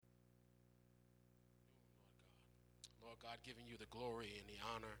God, giving you the glory and the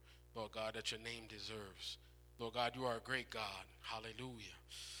honor, Lord God, that your name deserves. Lord God, you are a great God. Hallelujah.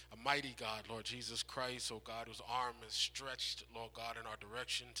 A mighty God, Lord Jesus Christ, oh God, whose arm is stretched, Lord God, in our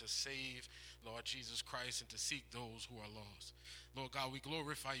direction to save, Lord Jesus Christ, and to seek those who are lost. Lord God, we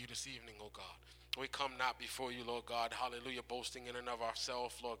glorify you this evening, oh God. We come not before you, Lord God, hallelujah, boasting in and of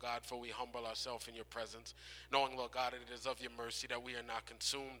ourselves, Lord God, for we humble ourselves in your presence, knowing, Lord God, that it is of your mercy that we are not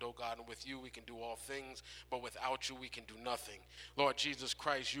consumed, oh God, and with you we can do all things, but without you we can do nothing. Lord Jesus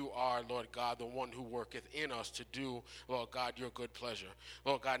Christ, you are, Lord God, the one who worketh in us to do, Lord God, your good pleasure.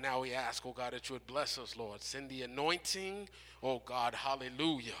 Lord God, now we ask, oh God, that you would bless us, Lord. Send the anointing, oh God,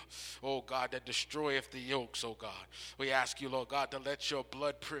 hallelujah, oh God, that destroyeth the yokes, oh God. We ask you, Lord God, to let your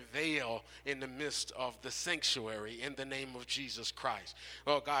blood prevail in the midst of the sanctuary in the name of Jesus Christ.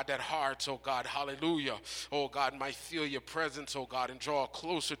 Oh God, that hearts, oh God, hallelujah, oh God, might feel your presence, oh God, and draw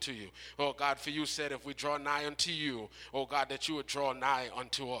closer to you. Oh God, for you said if we draw nigh unto you, oh God, that you would draw nigh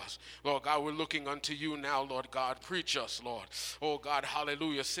unto us. Lord God, we're looking unto you now, Lord God. Preach us, Lord. Oh God,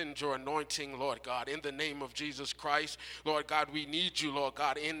 hallelujah. Send your anointing, Lord God, in the name of Jesus Christ. Lord God, we need you, Lord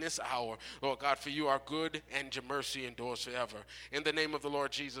God, in this hour. Lord God, for you are good and your mercy endures forever. In the name of the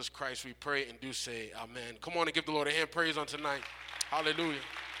Lord Jesus Christ, we pray and do say amen. Come on and give the Lord a hand praise on tonight. Hallelujah.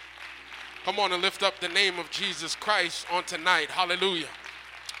 Come on and lift up the name of Jesus Christ on tonight. Hallelujah.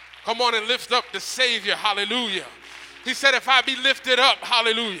 Come on and lift up the Savior. Hallelujah. He said, if I be lifted up,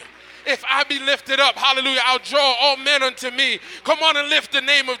 hallelujah. If I be lifted up, hallelujah, I'll draw all men unto me. Come on and lift the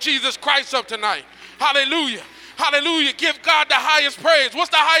name of Jesus Christ up tonight. Hallelujah. Hallelujah. Give God the highest praise. What's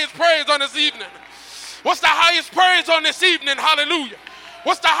the highest praise on this evening? What's the highest praise on this evening? Hallelujah.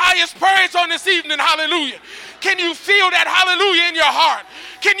 What's the highest praise on this evening? Hallelujah. Can you feel that hallelujah in your heart?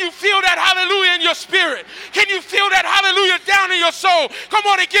 Can you feel that hallelujah in your spirit? Can you feel that hallelujah down in your soul? Come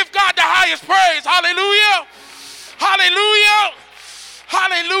on and give God the highest praise. Hallelujah. Hallelujah.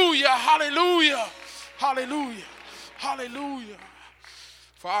 Hallelujah. Hallelujah. Hallelujah. Hallelujah.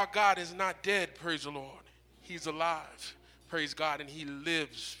 For our God is not dead, praise the Lord. He's alive, praise God, and he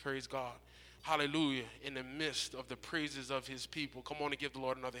lives, praise God. Hallelujah, in the midst of the praises of his people. Come on and give the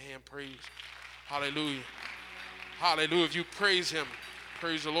Lord another hand praise. Hallelujah. Hallelujah. If you praise him,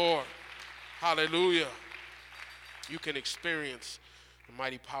 praise the Lord. Hallelujah. You can experience the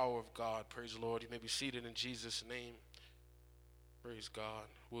mighty power of God. Praise the Lord. You may be seated in Jesus' name. Praise God.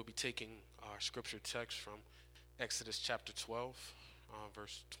 We'll be taking our scripture text from Exodus chapter 12,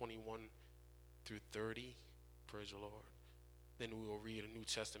 verse 21 through 30. Praise the Lord. Then we will read a New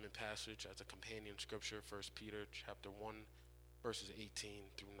Testament passage as a companion scripture, 1 Peter chapter 1, verses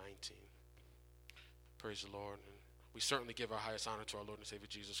 18 through 19. Praise the Lord. And we certainly give our highest honor to our Lord and Savior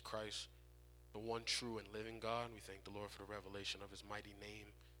Jesus Christ, the one true and living God. We thank the Lord for the revelation of his mighty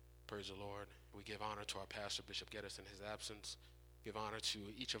name. Praise the Lord. We give honor to our pastor, Bishop Geddes, in his absence. Give honor to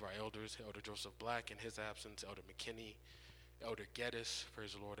each of our elders, Elder Joseph Black in his absence, Elder McKinney, Elder Geddes,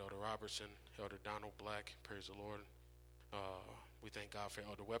 praise the Lord, Elder Robertson, Elder Donald Black, praise the Lord. We thank God for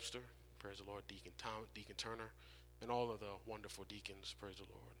Elder Webster, praise the Lord, Deacon Turner, and all of the wonderful deacons, praise the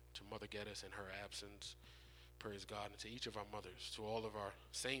Lord. To Mother Geddes in her absence, praise God, and to each of our mothers, to all of our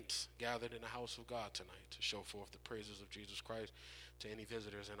saints gathered in the house of God tonight to show forth the praises of Jesus Christ. To any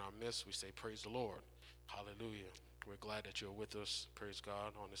visitors in our midst, we say praise the Lord. Hallelujah. We're glad that you're with us, praise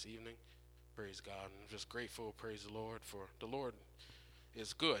God, on this evening. Praise God. And I'm just grateful, praise the Lord, for the Lord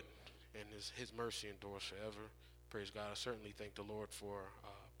is good, and his mercy endures forever. Praise God. I certainly thank the Lord for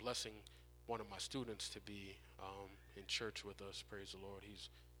blessing one of my students to be in church with us. Praise the Lord. He's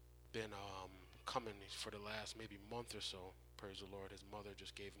been coming for the last maybe month or so. Praise the Lord. His mother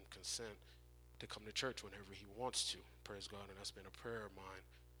just gave him consent to come to church whenever he wants to. Praise God. And that's been a prayer of mine,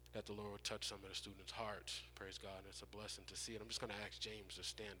 that the Lord would touch some of the students' hearts. Praise God. And it's a blessing to see it. I'm just going to ask James to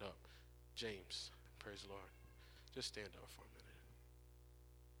stand up. James, praise the Lord. Just stand up for a minute.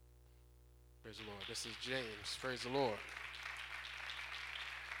 Praise the Lord. This is James. Praise the Lord.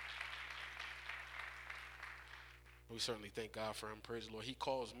 We certainly thank God for him. Praise the Lord. He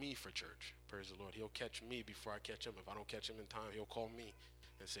calls me for church. Praise the Lord. He'll catch me before I catch him. If I don't catch him in time, he'll call me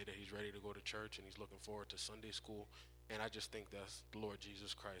and say that he's ready to go to church and he's looking forward to Sunday school. And I just think that's the Lord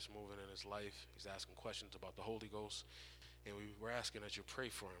Jesus Christ moving in his life. He's asking questions about the Holy Ghost. And we're asking that you pray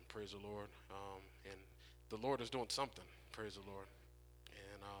for him. Praise the Lord. And the Lord is doing something. Praise the Lord.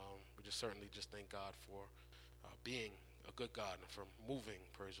 And we just certainly just thank God for being a good God and for moving,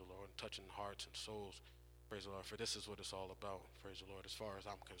 praise the Lord, and touching hearts and souls. Praise the Lord. For this is what it's all about. Praise the Lord. As far as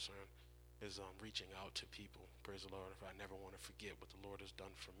I'm concerned, is reaching out to people. Praise the Lord. If I never want to forget what the Lord has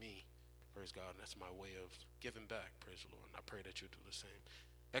done for me. Praise God. And that's my way of giving back. Praise the Lord. And I pray that you do the same.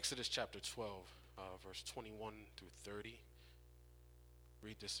 Exodus chapter 12, verse 21 through 30.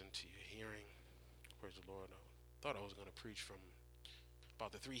 Read this into your hearing. Praise the Lord. I thought I was going to preach from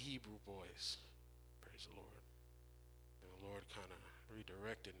about the 3 Hebrew boys. Praise the Lord. And the Lord kind of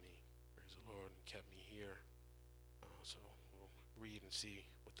redirected me. Praise the Lord, and kept me here. So we'll read and see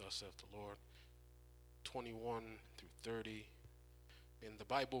what thus saith the Lord. 21 through 30. And the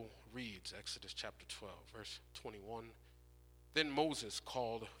Bible reads, Exodus chapter 12, verse 21. Then Moses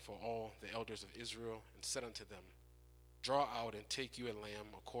called for all the elders of Israel and said unto them, Draw out and take you a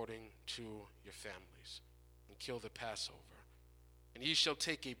lamb according to your families, and kill the Passover. And ye shall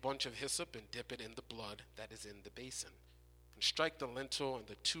take a bunch of hyssop and dip it in the blood that is in the basin, and strike the lintel and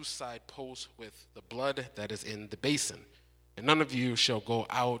the 2 side posts with the blood that is in the basin. And none of you shall go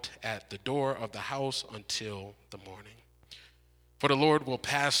out at the door of the house until the morning. For the Lord will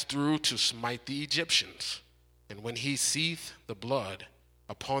pass through to smite the Egyptians. And when he seeth the blood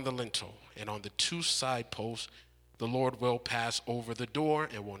upon the lintel and on the 2 side posts, the Lord will pass over the door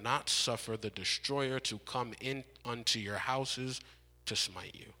and will not suffer the destroyer to come in unto your houses to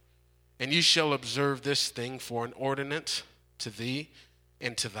smite you. And ye shall observe this thing for an ordinance to thee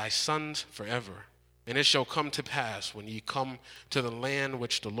and to thy sons forever. And it shall come to pass when ye come to the land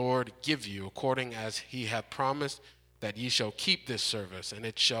which the Lord give you, according as he hath promised, that ye shall keep this service. And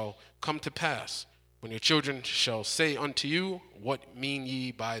it shall come to pass when your children shall say unto you, What mean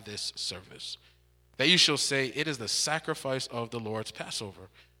ye by this service? That ye shall say, It is the sacrifice of the Lord's Passover,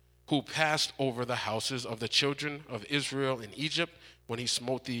 who passed over the houses of the children of Israel in Egypt, when he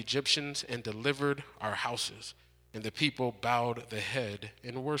smote the Egyptians and delivered our houses. And the people bowed the head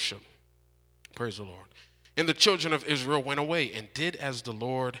in worship. Praise the Lord. And the children of Israel went away and did as the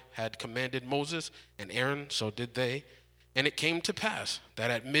Lord had commanded Moses and Aaron, so did they. And it came to pass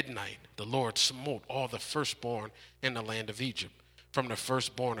that at midnight the Lord smote all the firstborn in the land of Egypt, from the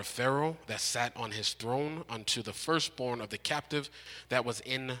firstborn of Pharaoh that sat on his throne unto the firstborn of the captive that was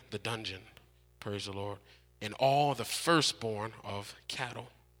in the dungeon. Praise the Lord. And all the firstborn of cattle.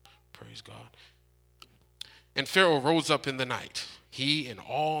 Praise God. And Pharaoh rose up in the night, he and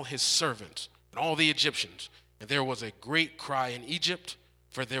all his servants, and all the Egyptians. And there was a great cry in Egypt,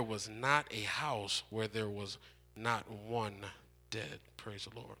 for there was not a house where there was not one dead. Praise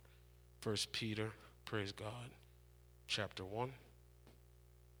the Lord. 1 Peter, praise God, chapter 1,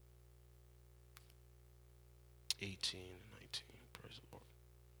 18 and 19. Praise the Lord.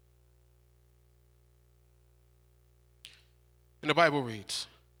 And the Bible reads,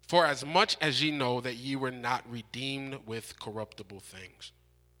 For as much as ye know that ye were not redeemed with corruptible things,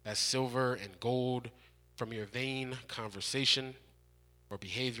 as silver and gold, from your vain conversation or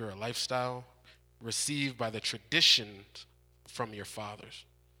behavior or lifestyle, received by the traditions from your fathers,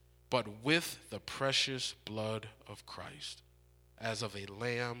 but with the precious blood of Christ, as of a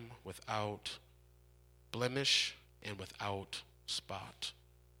lamb without blemish and without spot.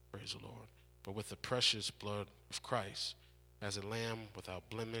 Praise the Lord. But with the precious blood of Christ, as a lamb without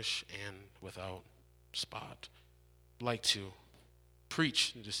blemish and without spot. I'd like to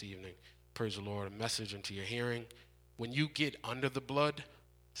preach this evening, praise the Lord, a message into your hearing. When you get under the blood,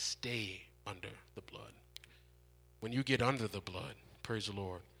 stay under the blood. When you get under the blood, praise the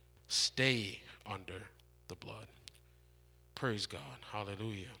Lord, stay under the blood. Praise God.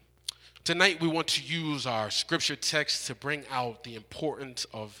 Hallelujah. Tonight we want to use our scripture text to bring out the importance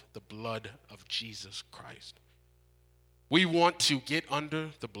of the blood of Jesus Christ. We want to get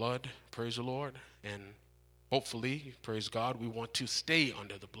under the blood, praise the Lord, and hopefully, praise God, we want to stay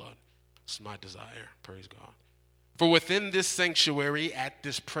under the blood. It's my desire, praise God. For within this sanctuary, at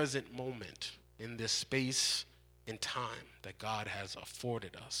this present moment, in this space and time that God has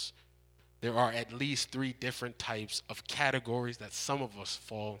afforded us, there are at least 3 different types of categories that some of us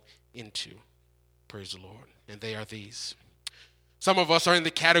fall into, praise the Lord, and they are these. Some of us are in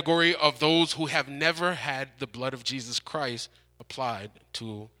the category of those who have never had the blood of Jesus Christ applied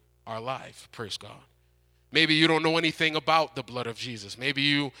to our life, praise God. Maybe you don't know anything about the blood of Jesus. Maybe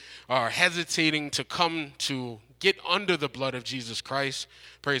you are hesitating to come to get under the blood of Jesus Christ,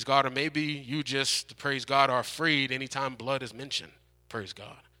 praise God, or maybe you just, praise God, are afraid anytime blood is mentioned, praise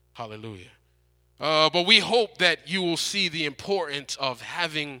God, hallelujah. But we hope that you will see the importance of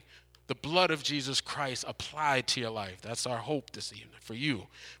having the blood of Jesus Christ applied to your life. That's our hope this evening for you,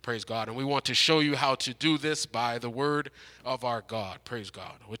 praise God. And we want to show you how to do this by the word of our God, praise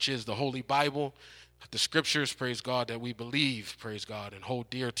God, which is the Holy Bible, the scriptures, praise God, that we believe, praise God, and hold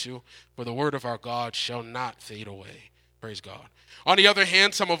dear to, for the word of our God shall not fade away, praise God. On the other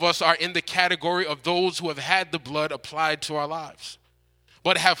hand, some of us are in the category of those who have had the blood applied to our lives,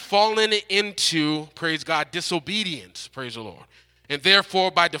 but have fallen into, praise God, disobedience, praise the Lord. And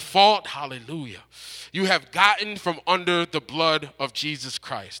therefore, by default, hallelujah, you have gotten from under the blood of Jesus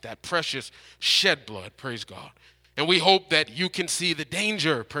Christ, that precious shed blood, praise God. And we hope that you can see the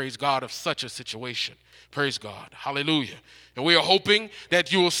danger, praise God, of such a situation. Praise God. Hallelujah. And we are hoping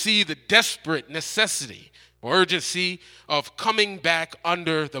that you will see the desperate necessity or urgency of coming back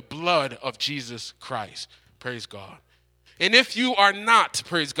under the blood of Jesus Christ. Praise God. And if you are not,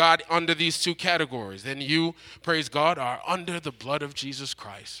 praise God, under these two categories, then you, praise God, are under the blood of Jesus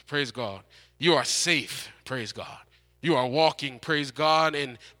Christ. Praise God. You are safe. Praise God. You are walking, praise God,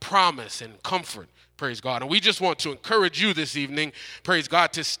 in promise and comfort. Praise God. And we just want to encourage you this evening, praise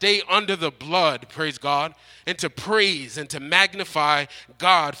God, to stay under the blood, praise God, and to praise and to magnify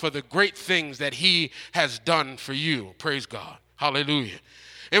God for the great things that he has done for you. Praise God. Hallelujah.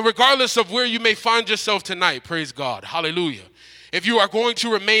 And regardless of where you may find yourself tonight, praise God. Hallelujah. If you are going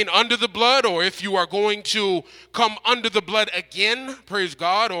to remain under the blood, or if you are going to come under the blood again, praise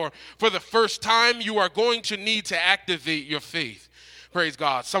God, or for the first time, you are going to need to activate your faith. Praise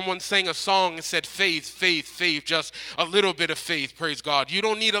God. Someone sang a song and said, faith, faith, faith, just a little bit of faith, praise God. You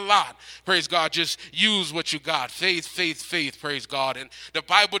don't need a lot, praise God. Just use what you got. Faith, faith, faith, praise God. And the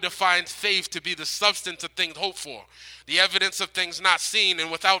Bible defines faith to be the substance of things hoped for, the evidence of things not seen. And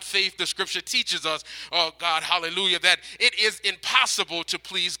without faith, the scripture teaches us, oh God, hallelujah, that it is impossible to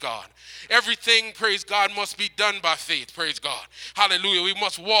please God. Everything, praise God, must be done by faith, praise God. Hallelujah. We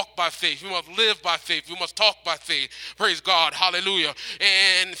must walk by faith. We must live by faith. We must talk by faith, praise God. Hallelujah.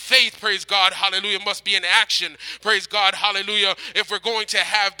 And faith, praise God, hallelujah, must be in action, praise God, hallelujah, if we're going to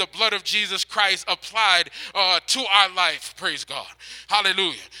have the blood of Jesus Christ applied to our life, praise God,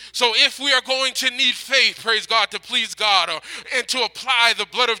 hallelujah. So if we are going to need faith, praise God, to please God and to apply the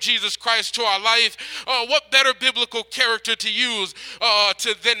blood of Jesus Christ to our life, what better biblical character to use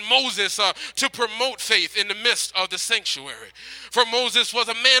than Moses to promote faith in the midst of the sanctuary? For Moses was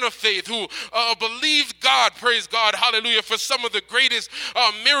a man of faith who believed God, praise God, hallelujah, for some of the greatest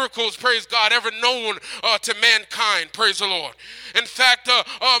miracles, praise God, ever known to mankind, praise the Lord. In fact,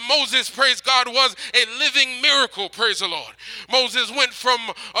 Moses, praise God, was a living miracle, praise the Lord. Moses went from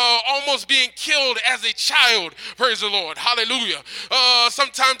almost being killed as a child, praise the Lord, hallelujah.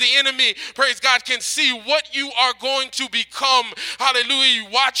 Sometimes the enemy, praise God, can see what you are going to become, hallelujah. He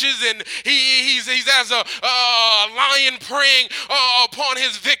watches and he's as a lion preying upon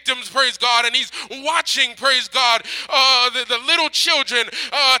his victims, praise God, and he's watching, praise God, the little children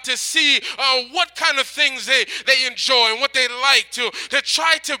to see what kind of things they enjoy and what they like to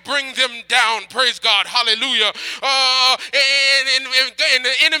try to bring them down, praise God, hallelujah. And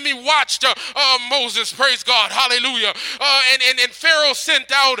the enemy watched Moses, praise God, hallelujah. And Pharaoh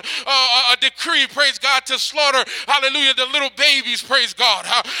sent out a decree, praise God, to slaughter, hallelujah, the little babies, praise God.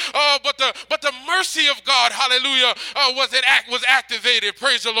 But the mercy of God, hallelujah, was activated,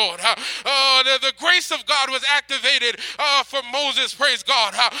 praise the Lord. The grace of God was activated for Moses, praise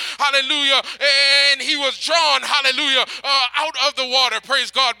God, hallelujah. And he was drawn, hallelujah, out of the water,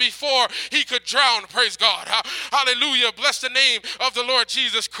 praise God, before he could drown, praise God, hallelujah. Bless the name of the Lord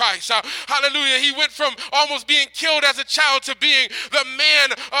Jesus Christ, hallelujah. He went from almost being killed as a child to being the man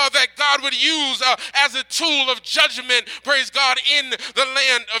that God would use as a tool of judgment, praise God, in the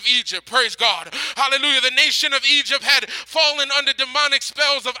land of Egypt, praise God, hallelujah. The nation of Egypt had fallen under demonic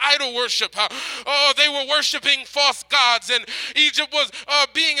spells of idol worship. They were worshiping false gods, and Egypt was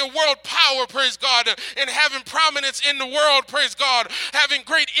being a world power, praise God, and having prominence in the world, praise God, having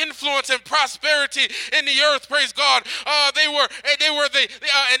great influence and prosperity in the earth, praise God. They were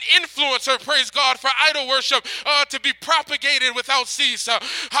an influencer, praise God, for idol worship to be propagated without cease.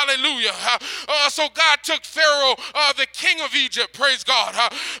 Hallelujah. So God took Pharaoh, the king of Egypt, praise God,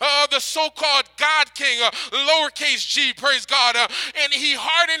 the so-called God king, lowercase g, praise God, and he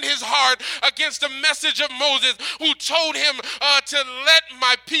hardened his heart against the message of Moses, who told him to let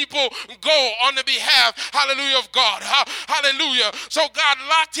my people go on the behalf, hallelujah, of God. Hallelujah. So God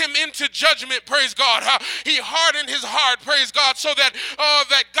locked him into judgment, praise God. He hardened his heart, praise God, so that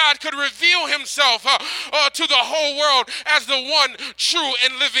God could reveal himself to the whole world as the one true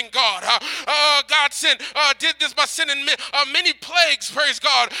and living God. God did this by sending many plagues, praise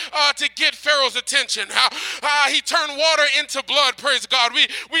God, to get Pharaoh's attention. He turned water into blood, praise God.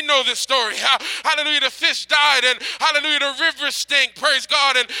 We know this story. Hallelujah. The fish died, and hallelujah, the river stank, praise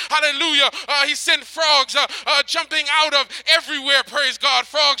God, and hallelujah, he sent frogs jumping out of everywhere, praise God.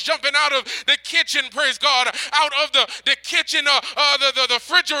 Frogs jumping out of the kitchen, praise God, out of the kitchen, the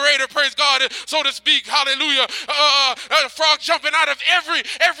refrigerator, praise God, God, so to speak, hallelujah, frog jumping out of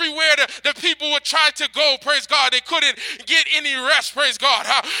everywhere the people would try to go, praise God. They couldn't get any rest, praise God.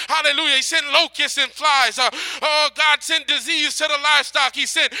 Hallelujah. He sent locusts and flies. God sent disease to the livestock. He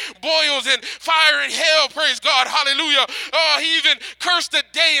sent boils and fire and hail, praise God. Hallelujah. He even cursed the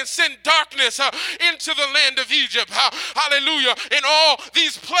day and sent darkness into the land of Egypt. Hallelujah. And all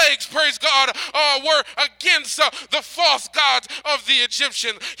these plagues, praise God, were against the false gods of the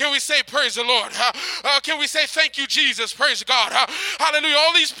Egyptians. Can we say praise the Lord? Can we say thank you, Jesus? Praise God. Hallelujah.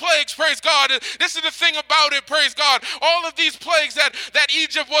 All these plagues, praise God. This is the thing about it, praise God. All of these plagues that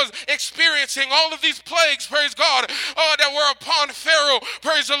Egypt was experiencing, all of these plagues, praise God, that were upon Pharaoh,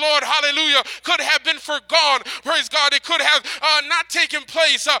 praise the Lord, hallelujah, could have been forgone, praise God. It could have not taken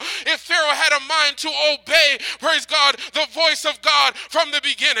place if Pharaoh had a mind to obey, praise God, the voice of God from the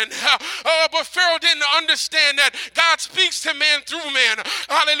beginning. But Pharaoh didn't understand that God speaks to man through man.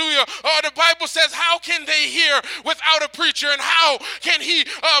 Hallelujah. The Bible says, how can they hear without a preacher? And how can he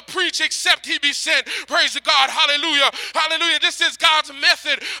preach except he be sent? Praise God. Hallelujah. Hallelujah. This is God's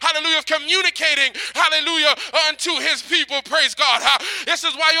method, hallelujah, of communicating, hallelujah, unto his people. Praise God. This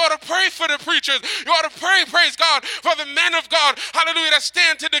is why you ought to pray for the preachers. You ought to pray, praise God, for the men of God, hallelujah, that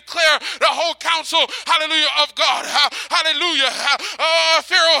stand to declare the whole counsel, hallelujah, of God. Hallelujah.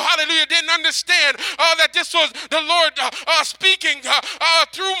 Pharaoh, hallelujah, didn't understand that this was the Lord speaking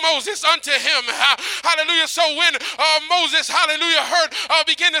through Moses unto him. Hallelujah. So when Moses, hallelujah,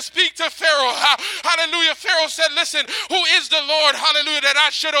 began to speak to Pharaoh, hallelujah, Pharaoh said, listen, who is the Lord, hallelujah, that I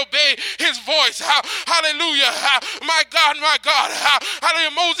should obey his voice? Hallelujah. My God, my God.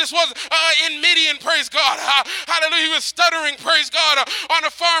 Hallelujah. Moses was in Midian, praise God. Hallelujah. He was stuttering, praise God, on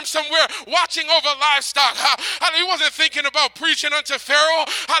a farm somewhere watching over livestock. Hallelujah. He wasn't thinking about preaching unto Pharaoh.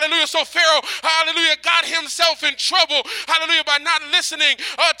 Hallelujah. So Pharaoh, hallelujah, got himself in trouble, hallelujah, by not listening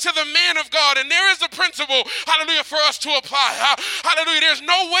to the man of God. And there is a principle, hallelujah, for us to apply. Hallelujah. There's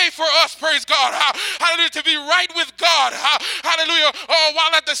no way for us, praise God, hallelujah, to be right with God. Hallelujah.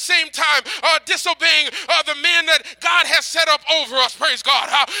 While at the same time disobeying the man that God has set up over us. Praise God.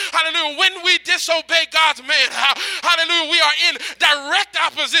 Hallelujah. When we disobey God's man, hallelujah, we are in direct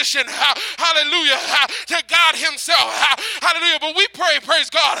opposition, hallelujah, to God himself. Hallelujah. But we pray, praise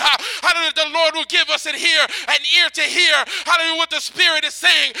God, hallelujah, the Lord will give us an ear to hear, hallelujah, what the Spirit is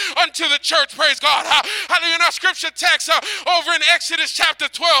saying unto the church. Praise God. Hallelujah. In our scripture text over in Exodus chapter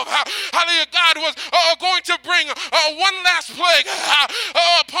 12, hallelujah, God was going to bring one last plague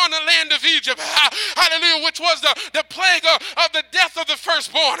upon the land of Egypt. Hallelujah. Which was the plague of the death of the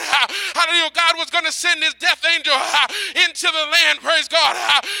firstborn. Hallelujah. God was going to send his death angel into the land, praise God,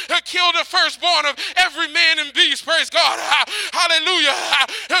 to kill the firstborn of every man and beast, praise God. Hallelujah.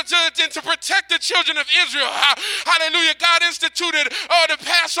 To protect the children of Israel. Hallelujah. God instituted the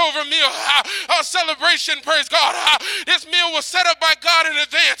Passover meal celebration, praise God. This meal was set up by God in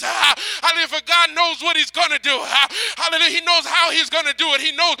advance. Hallelujah. For God knows what he's going to do. Hallelujah. He knows how he's going to do it.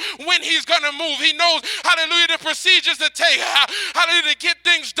 He knows when he's going to move. He knows, hallelujah, the procedures to take. Hallelujah, to get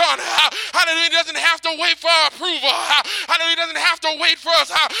things done. Hallelujah, he doesn't have to wait for our approval. Hallelujah, he doesn't have to wait for us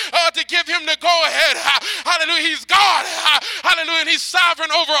to give him the go ahead. Hallelujah, he's God. Hallelujah, and he's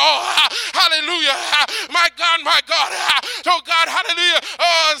sovereign over all. Hallelujah, my God, my God. So God, hallelujah,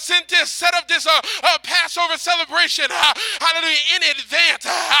 set up this Passover celebration. Hallelujah, in advance.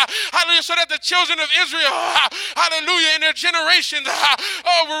 Hallelujah, so that the children of Israel, hallelujah, in their generations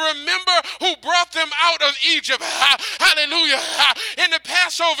will remember who brought them out of Egypt. Hallelujah. In the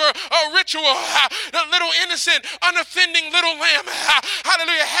Passover ritual, the little innocent, unoffending little lamb,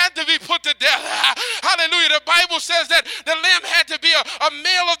 hallelujah, had to be put to death. Hallelujah. The Bible says that the lamb had to be a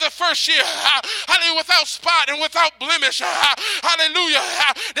male of the first year. Hallelujah. Without spot and without blemish. Hallelujah.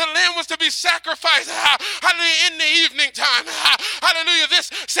 The lamb was to be sacrificed. Hallelujah. In the evening time. Hallelujah. This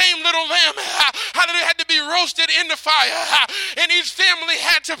same little lamb, hallelujah, had to be roasted in the fire. And each family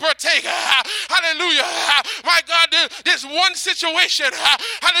had to partake. Hallelujah. My God, this one situation,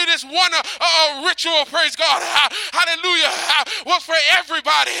 hallelujah, this one ritual, praise God, hallelujah, was for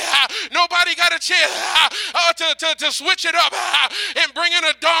everybody. Nobody got a chance to switch it up and bring in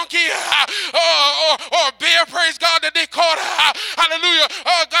a donkey or a bear, praise God, that they caught. Hallelujah.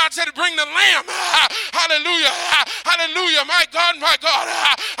 God said, bring the lamb. Hallelujah. Hallelujah. My God, my God.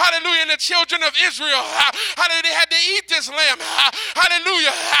 Hallelujah. And the children of Israel, hallelujah, they had to eat this lamb.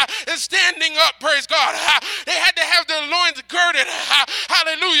 Hallelujah. And standing up, praise God. They had to have their loins girded.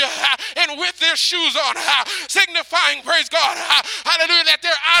 Hallelujah. And with their shoes on, signifying, praise God. Hallelujah, that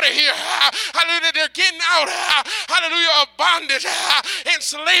they're out of here. Hallelujah, they're getting out. Hallelujah, of bondage and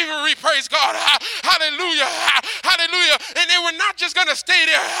slavery, praise God. Hallelujah. Hallelujah. And they were not just going to stay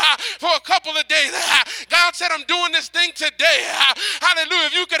there for a couple of days. God said, I'm doing this thing today. Hallelujah.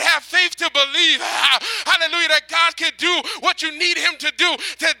 If you could have faith to believe, hallelujah, that God could do what you need him to do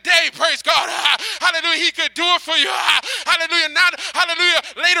today, praise God. Hallelujah. He could do it for you. Hallelujah. Not, hallelujah,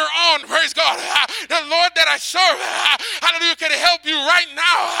 later on, praise God. The Lord that I serve, hallelujah, could help you right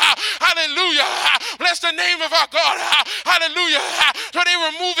now. Hallelujah. Bless the name of our God. Hallelujah. So they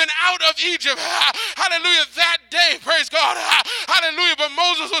were moving out of Egypt. Hallelujah. That day, praise God. Hallelujah. But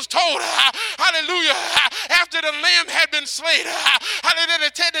Moses was told, hallelujah, after the lamb had been slain,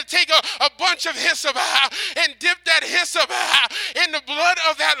 hallelujah, they had to take a bunch of hyssop and dip that hyssop in the blood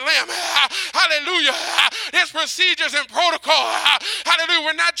of that lamb. Hallelujah. There's procedures and protocol. Hallelujah.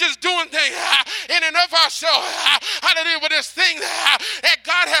 We're not just doing things in and of ourselves. Hallelujah. But there's things that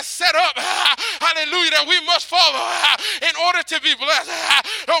God has set up. Hallelujah. That we must follow in order to be blessed.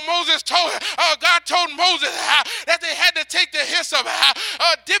 So God told Moses that they had to take the hyssop,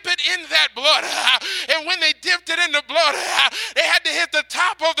 dip it in that blood. And when they dipped it in the blood, they had to hit the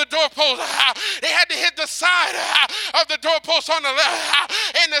top of the doorpost. They had to hit the side of the doorpost on the left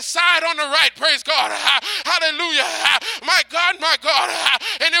and the side on the right. Praise God. Hallelujah. My God, my God.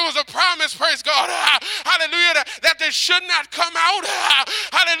 And it was a promise, praise God. Hallelujah, that they should not come out.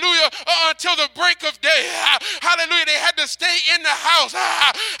 Hallelujah, until the break of day. Hallelujah, they had to stay in the house.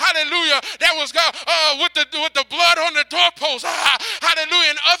 Hallelujah, that was with the blood on the doorpost.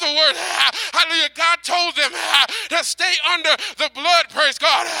 Hallelujah, in other words, hallelujah, God told them to stay under the blood, praise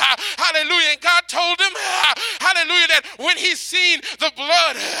God. Hallelujah, and God told them, hallelujah, that when he seen the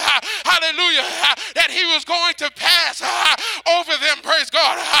blood, hallelujah, that he was going to pass over them, praise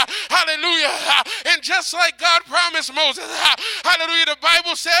God. Hallelujah, and just like God promised Moses, hallelujah, the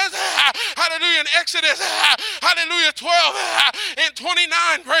Bible says, hallelujah, in Exodus, hallelujah, 12 and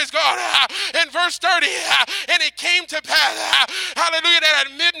 29, praise God, in verse 30, and it came to pass, hallelujah, that at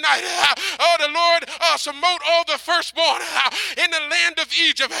midnight, the Lord smote all the firstborn in the land of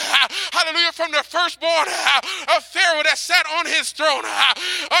Egypt, hallelujah, from the firstborn of Pharaoh that sat on his throne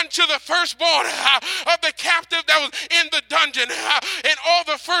unto the firstborn of the captive that was in the dungeon, and all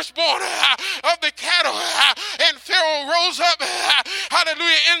the firstborn of the cattle. And Pharaoh rose up,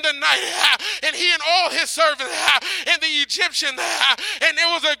 hallelujah, in the night, and he and all his servants and the Egyptians, and there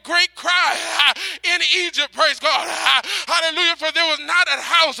was a great cry in Egypt, praise God. Hallelujah, for there was not a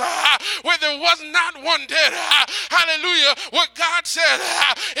house where there was not one dead. Hallelujah, what God said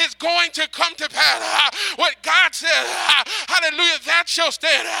is going to come to pass. What God said, hallelujah, that shall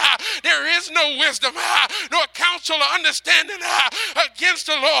stand. There is no wisdom nor counsel or understanding against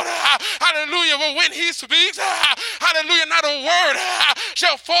the Lord. Hallelujah, but when he speaks, hallelujah, not a word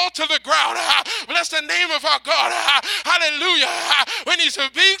shall fall to the ground. Bless the name of our God. Hallelujah, when he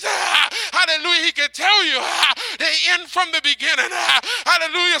speaks, hallelujah, he can tell you the end from the beginning.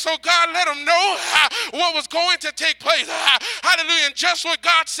 Hallelujah, so God let him know what was going to take place. Hallelujah, and just what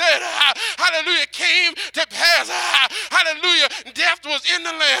God said, hallelujah, came to pass. Hallelujah, death was in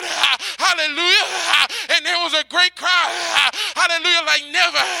the land. Hallelujah, and there was a great cry. Hallelujah, like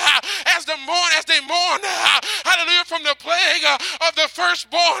never as they mourned. Hallelujah, from the plague of the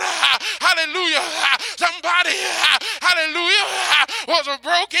firstborn. Hallelujah, somebody, hallelujah, was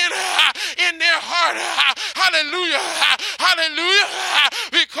broken in their heart. Hallelujah, hallelujah,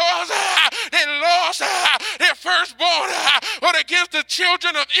 because they lost their firstborn, but against the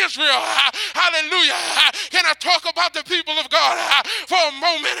children of Israel. Hallelujah. Can I talk about the people of God for a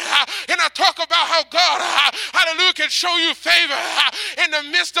moment? Can I talk about how God, hallelujah, can show you favor in the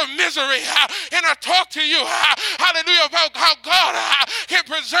midst of misery? Can I talk to you, hallelujah, about how God can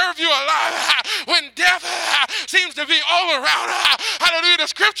preserve you alive when death seems to be all around? Hallelujah, the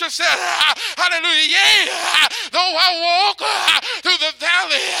scripture says, hallelujah, yea, though I walk through the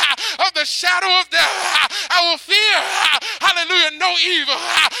valley of the shadow of death, I will fear, hallelujah, no evil,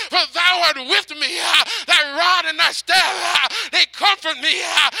 for thou art with me, thy rod and thy staff, they comfort me.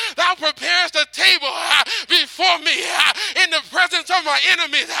 Thou preparest a table before me in the presence of my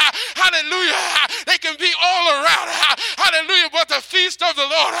enemies. Hallelujah, they can be all around. Hallelujah, but the feast of the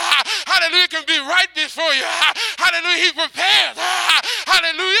Lord, hallelujah, can be right before you. Hallelujah, he prepares,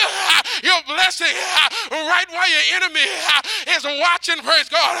 hallelujah, your blessing right while your enemy is watching, praise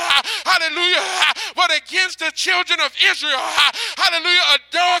God. Hallelujah, but against the children of Israel, hallelujah, a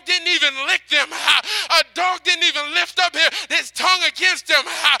dog didn't even lick them. A dog didn't even lift up his tongue against them.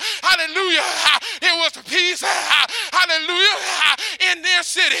 Hallelujah, there was peace, hallelujah, in their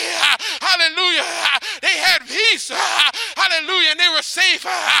city. Hallelujah, they had peace. Hallelujah, and they were safe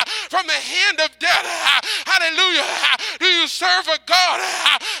from the hand of death. Hallelujah, do you serve a God,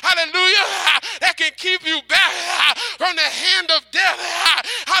 hallelujah, that can keep you back from the hand of death.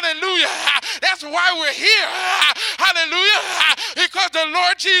 Hallelujah. That's why we're here. Hallelujah. Because the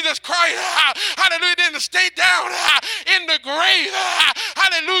Lord Jesus Christ, hallelujah, didn't stay down in the grave.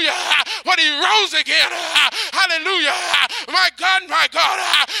 Hallelujah. But he rose again. Hallelujah. My God, my God.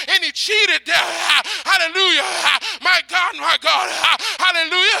 And he cheated death. Hallelujah. My God, my God.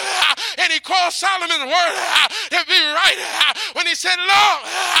 Hallelujah. And he called Solomon's word to be right when he said, Lord,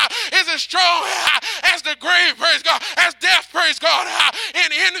 is as strong as the grave, praise God, as death, praise God,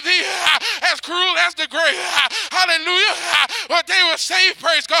 and envy as cruel as the grave. Hallelujah. But they were saved,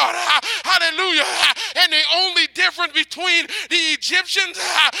 praise God. Hallelujah. And the only difference between the Egyptians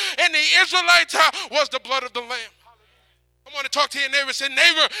and the Israelites was the blood of the Lamb. I want to talk to your neighbor. Say,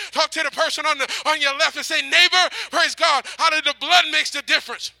 neighbor, talk to the person on your left and say, neighbor, praise God. Hallelujah. The blood makes the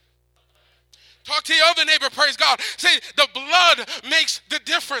difference. Talk to your other neighbor, praise God. Say, the blood makes the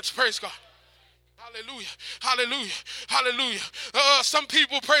difference, praise God. Hallelujah, hallelujah, hallelujah. Some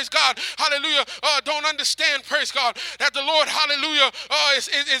people, praise God, hallelujah, don't understand, praise God, that the Lord, hallelujah,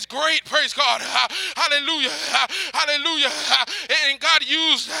 is great, praise God. Hallelujah, hallelujah. And God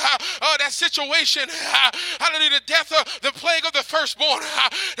used that situation, hallelujah, the death of the plague of the firstborn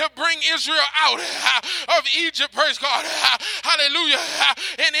to bring Israel out of Egypt, praise God. Hallelujah.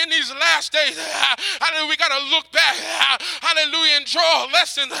 And in these last days, hallelujah, we got to look back, hallelujah, and draw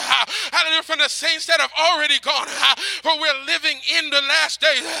lessons, hallelujah, from the saints that have already gone, for we're living in the last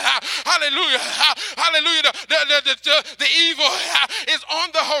days. Hallelujah. Hallelujah. The evil is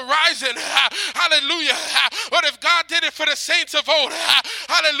on the horizon. Hallelujah. But if God did it for the saints of old,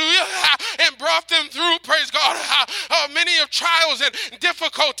 hallelujah, and brought them through, praise God, many of trials and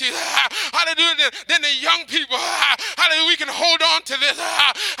difficulties, hallelujah, then the young people, hallelujah, we can hold on to this.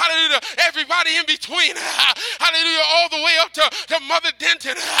 Hallelujah. Everybody in between, hallelujah, all the way up to Mother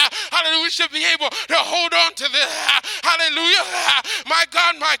Denton, hallelujah, we should be able to hold on to this. Hallelujah. My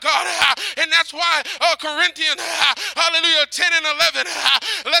God, my God. And that's why Corinthians, hallelujah, 10 and 11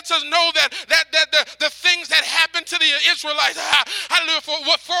 lets us know that the things that happened to the Israelites, hallelujah,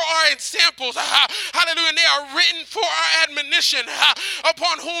 for our examples, hallelujah, and they are written for our admonition,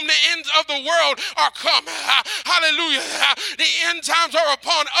 upon whom the ends of the world are come. Hallelujah. The end times are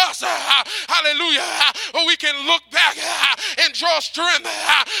upon us. Hallelujah. But we can look back and draw strength,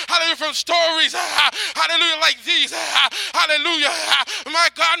 hallelujah, from stories, hallelujah, like these. Hallelujah. My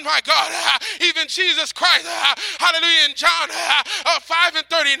God, my God. Even Jesus Christ, hallelujah, in John 5 and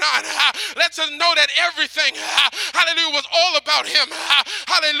 39 lets us know that everything, hallelujah, was all about him.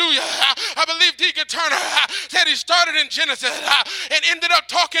 Hallelujah. I believe Deacon Turner said he started in Genesis and ended up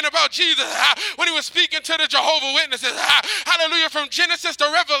talking about Jesus when he was speaking to the Jehovah's Witnesses. Hallelujah. From Genesis to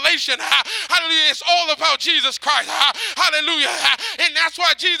Revelation, hallelujah, it's all about Jesus Christ. Hallelujah. And that's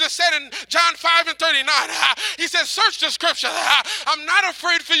why Jesus said in John 5 and 39, he said, search the scriptures. I'm not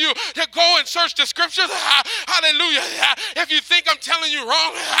afraid for you to go and search the scriptures. Hallelujah. If you think I'm telling you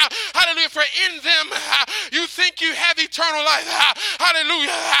wrong, hallelujah, for in them you think you have eternal life.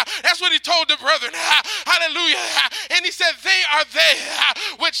 Hallelujah. That's what he told the brethren. Hallelujah. And he said, they are they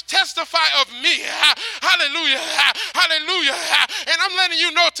which testify of me. Hallelujah. Hallelujah. And I'm letting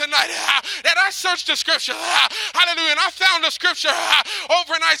you know tonight that I searched the scripture. Hallelujah. And I found the scripture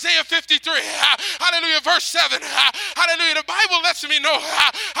over in Isaiah 53. Hallelujah. Verse 7. Hallelujah. The Bible lets me know,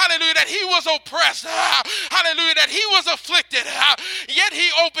 hallelujah, that he was oppressed. Hallelujah. That he was afflicted. Yet he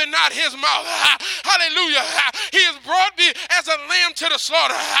opened not his mouth. Hallelujah. He has brought me as a lamb to the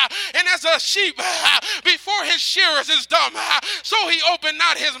slaughter, and as a sheep before his shearers is dumb, so he opened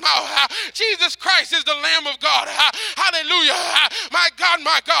not his mouth. Jesus Christ is the Lamb of God. Hallelujah. My God,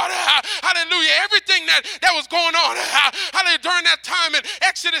 my God. Hallelujah. Everything that was going on, hallelujah, during that time in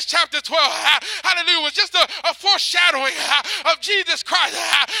Exodus chapter 12, hallelujah, was just a foreshadowing of Jesus Christ,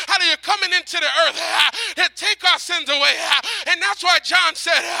 hallelujah, coming into the earth to take our sins away. And that's why John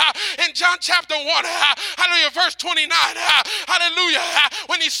said in John chapter 1, hallelujah, verse 29, hallelujah,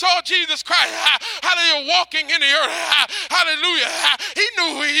 when he saw Jesus Christ, hallelujah, walking in the earth, hallelujah, he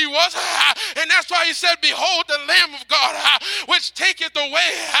knew who he was. And that's why he said, behold the Lamb of God, which taketh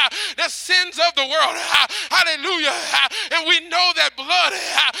away the sins of the world. Hallelujah. And we know that blood,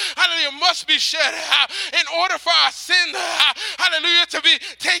 hallelujah, must be shed in order for our sin, hallelujah, to be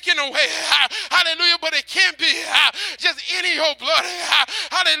taken away. Hallelujah. But it can't be just any old blood.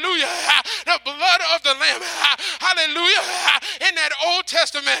 Hallelujah. The blood of the Lamb. Hallelujah. In that Old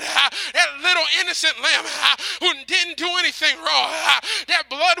Testament, that little innocent lamb who didn't do anything wrong, that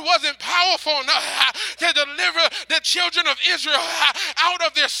blood wasn't powerful enough to deliver the children of Israel out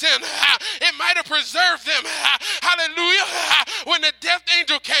of their sin. It might have preserved them, hallelujah, when the death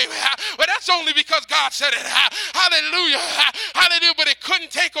angel came. But that's only because God said it. Hallelujah. Hallelujah. But it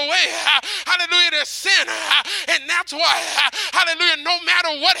couldn't take away, hallelujah, their sin. And that's why, hallelujah, no matter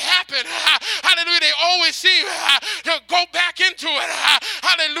what happened, hallelujah, they always seem to go back into it.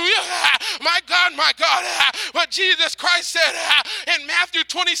 Hallelujah. My God, my God. But Jesus Christ said in Matthew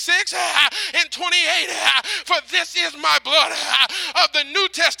 26 and 28, for this is my blood of the New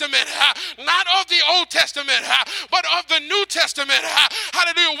Testament, not of the Old Testament, but of the New Testament,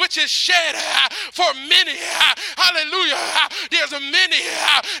 hallelujah, which is shed for many. Hallelujah. There's many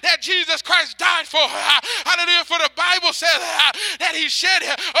that Jesus Christ died for. Hallelujah. For the Bible says that he shed,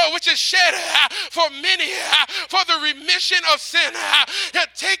 which is shed for many, for the remission of sin, to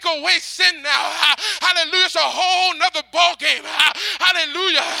take away sin now. Hallelujah. It's a whole nother ball game.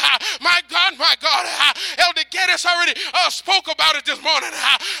 Hallelujah. My God, my God. Elder Geddes already spoke about it this morning,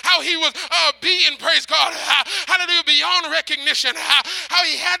 how he was beaten, praise God. Hallelujah. Beyond recognition. How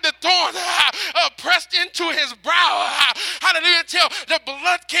he had the thorns pressed into his brow. Hallelujah. Until the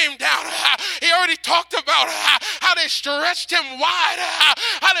blood came down. He already talked about how they stretched him wide.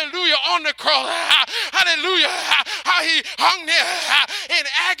 Hallelujah. On the cross. Hallelujah. How he hung there in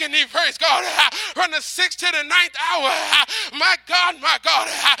agony, praise God, from the 6th to the 9th hour. My God, my God.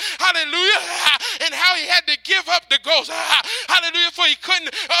 Hallelujah. And how he had to give up the ghost. Hallelujah. For he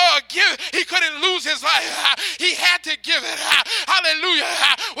couldn't lose his life. He had to give it. Hallelujah.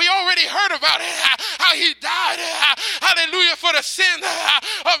 We already heard about it. How he died. Hallelujah. For the sin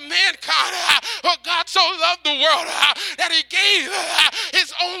of mankind. For God so loved the world that he gave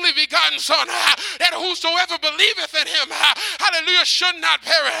his only begotten Son, that whosoever believeth in him, hallelujah, should not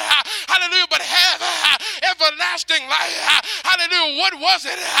perish. Hallelujah. But have everlasting life. Hallelujah. What was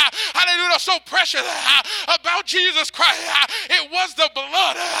it? Hallelujah. So precious about Jesus Christ. It was the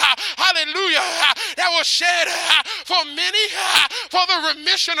blood. Hallelujah. That was shed for many, for the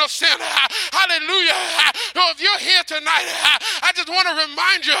remission of sin. Hallelujah. So if you're here tonight, I just want to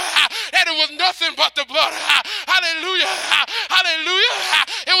remind you that it was nothing but the blood. Hallelujah. Hallelujah.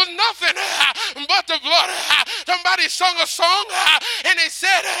 It was nothing but the blood. Somebody sung a song and they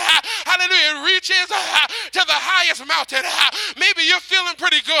said, hallelujah, it reaches to the highest mountain. Maybe you're feeling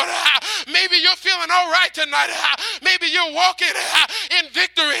pretty good. Maybe you're feeling all right tonight. Maybe you're walking in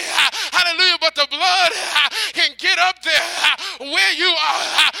victory. Hallelujah. But the blood can get up there where you are.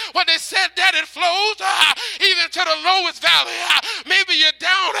 But they said that it flows even to the lowest valley. Maybe you're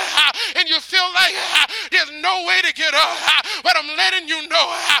down and you feel like there's no way to get up. But I'm letting you know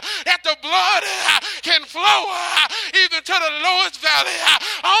that the blood can flow even to the lowest valley.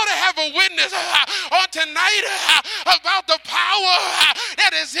 I ought to have a witness on tonight about the power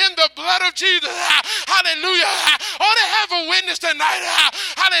that is in the blood of Jesus. Hallelujah. I ought to have a witness tonight.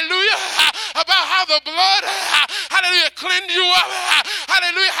 Hallelujah. About how the blood, hallelujah, cleansed you up.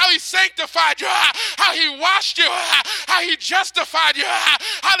 Hallelujah. How he sanctified you. How he washed you. How he justified you.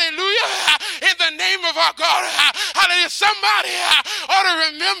 Hallelujah. In the name of our God. Hallelujah. Somebody ought to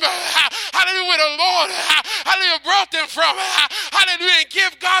remember, hallelujah, where the Lord, hallelujah, brought them from. Hallelujah. And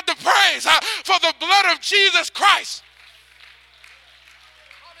give God the praise for the blood of Jesus Christ.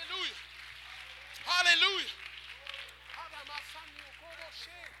 Hallelujah. Hallelujah.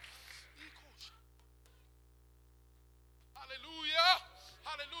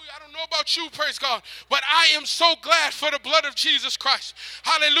 Hallelujah. I don't know about you, praise God, but I am so glad for the blood of Jesus Christ.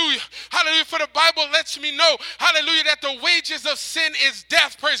 Hallelujah. Hallelujah. For the Bible lets me know, hallelujah, that the wages of sin is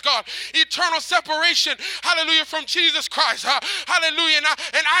death, praise God. Eternal separation, hallelujah, from Jesus Christ. Hallelujah.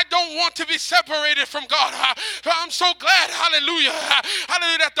 And I don't want to be separated from God. I'm so glad, hallelujah,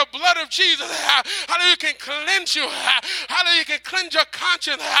 hallelujah, that the blood of Jesus, hallelujah, can cleanse you. Hallelujah, can cleanse your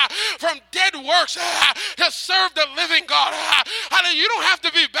conscience from dead works to serve the living God. Hallelujah. You don't have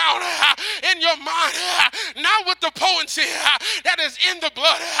to be bound in your mind, not with the potency that is in the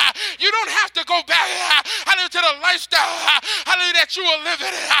blood. You don't have to go back, hallelujah, to the lifestyle, hallelujah, that you were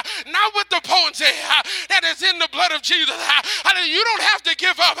living, not with the potency that is in the blood of Jesus. Hallelujah. You don't have to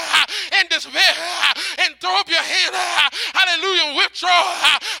give up and despair and throw up your hand, hallelujah, and withdraw,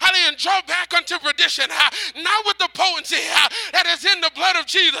 hallelujah, and draw back unto perdition, not with the potency that is in the blood of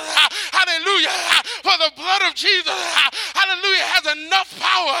Jesus. Hallelujah. For the blood of Jesus, hallelujah, has enough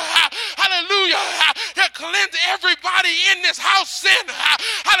power, hallelujah, to cleanse everybody in this house sin,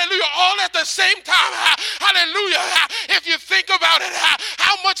 hallelujah, all at the same time. Hallelujah. If you think about it,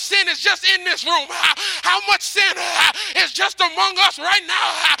 how much sin is just in this room, how much sin is just among us right now.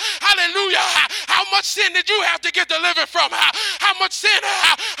 Hallelujah. How much sin did you have to get delivered from? How much sin,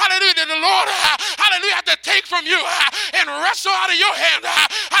 hallelujah, did the Lord, hallelujah, have to take from you and wrestle out of your hand?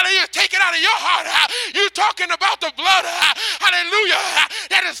 Hallelujah, take it out of your heart. You talking about the blood, hallelujah,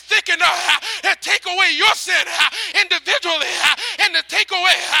 that is thick enough to take away your sin individually and to take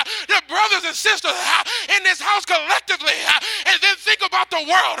away the brothers and sisters in this house collectively. And then think about the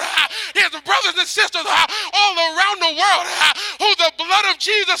world. There's brothers and sisters all around the world who the blood of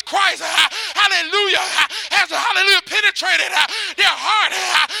Jesus Christ, hallelujah, has, hallelujah, penetrated their heart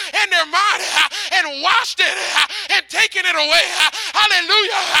and their mind and washed it and taken it away.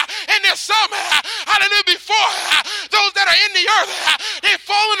 Hallelujah. And there's some, hallelujah, before those that are in the earth, they've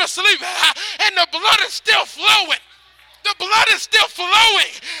fallen asleep and the blood is still flowing. The blood is still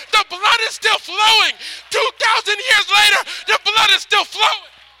flowing. The blood is still flowing. 2,000 years later, the blood is still flowing.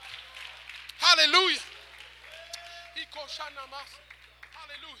 Hallelujah.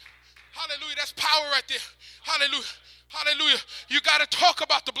 Hallelujah. Hallelujah. That's power right there. Hallelujah. Hallelujah. You got to talk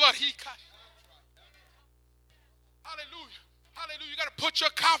about the blood. Hallelujah. Hallelujah. You got to put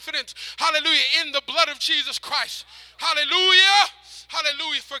your confidence, hallelujah, in the blood of Jesus Christ. Hallelujah.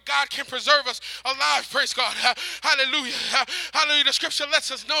 Hallelujah, for God can preserve us alive, praise God. Hallelujah. Hallelujah. The scripture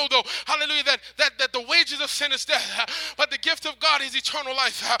lets us know, though, hallelujah, that the wages of sin is death, but the gift of God is eternal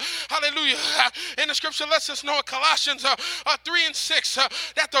life. Hallelujah. And the scripture lets us know in Colossians 3:6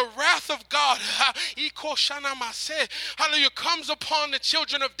 that the wrath of God, hallelujah, comes upon the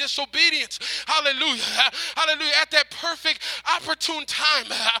children of disobedience. Hallelujah. Hallelujah. At that perfect, opportune time,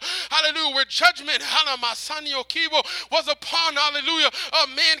 hallelujah, where judgment, was upon, hallelujah, of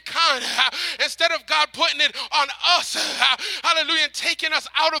mankind, instead of God putting it on us, hallelujah, and taking us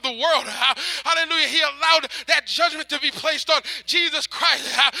out of the world, hallelujah, he allowed that judgment to be placed on Jesus Christ,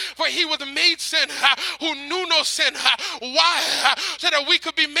 for he was made sin, who knew no sin. Why? So that we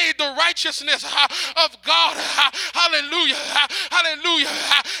could be made the righteousness of God. Hallelujah. Hallelujah.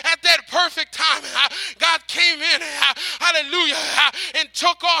 At that perfect time, God came in, hallelujah, and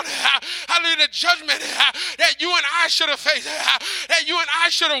took on, hallelujah, the judgment that you and I should have faced, that you and I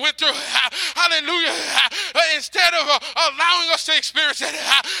should have went through. Hallelujah. Instead of allowing us to experience it,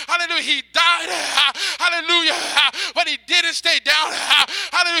 hallelujah, he died. Hallelujah. But he didn't stay down.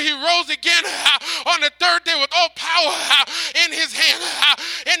 Hallelujah. He rose again on the third day with all power in his hand.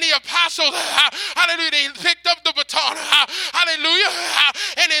 And the apostles, hallelujah, they picked up the baton. Hallelujah.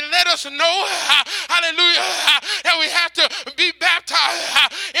 And they let us know, hallelujah, that we have to be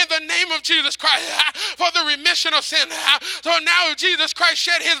baptized in the name of Jesus Christ for the remission of sin. So now if Jesus Christ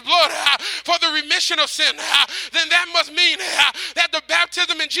shed his blood for the remission of sin, then that must mean that the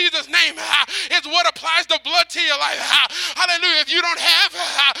baptism in Jesus' name is what applies the blood to your life. Hallelujah. If you don't have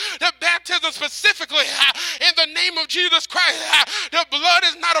the baptism specifically in the name of Jesus Christ, the blood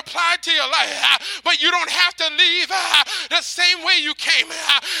is not applied to your life, but you don't have to leave the same way you came.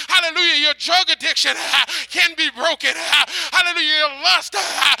 Hallelujah. Your drug addiction can be broken. Hallelujah. Your lust,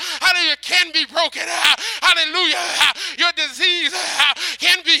 hallelujah, can be broken. Hallelujah. Your disease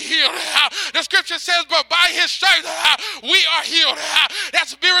can be healed. The scripture says, but by his stripes we are healed.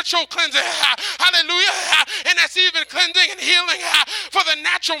 That's spiritual cleansing. Hallelujah. And that's even cleansing and healing for the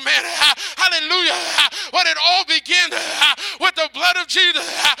natural man. Hallelujah. But it all begins with the blood of Jesus.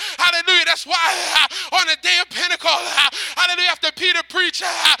 Hallelujah. That's why on the day of Pentecost, hallelujah, after Peter preached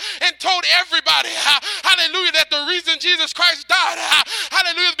and told everybody, hallelujah, that the reason Jesus Christ died,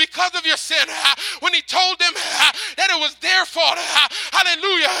 hallelujah, is because of your sin. When he told them that it was their fault,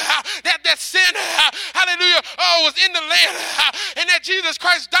 hallelujah, that sin, hallelujah, was in the land, and that Jesus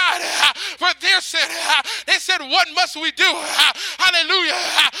Christ died for their sin, they said, what must we do? Hallelujah.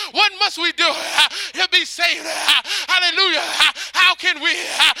 What must we do to be saved? Hallelujah. How can we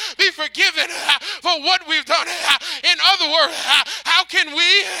be forgiven for what we've done? In other words, how can we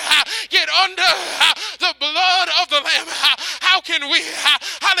get under the blood of the Lamb? How can we,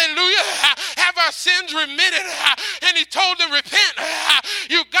 hallelujah, have our sins remitted? And he told them, repent.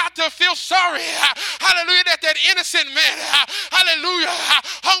 You got to feel sorry. Hallelujah, that innocent man, hallelujah,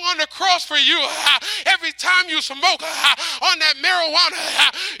 hung on the cross for you. Every time you smoke on that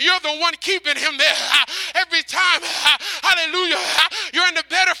marijuana, you're the one keeping him there. Every time, hallelujah, you're in the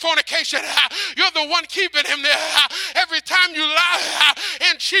bed of fornication, you're the one keeping him there. Every time you lie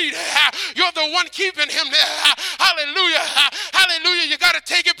and cheat, you're the one keeping him there. Hallelujah. Hallelujah. You got to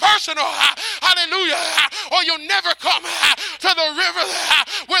take it personal. Hallelujah. Or you'll never come to the river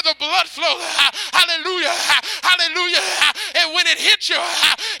where the blood flows. Hallelujah. Hallelujah. And when it hits you,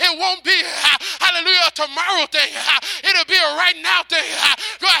 it won't be, hallelujah, a tomorrow thing. It'll be a right now thing.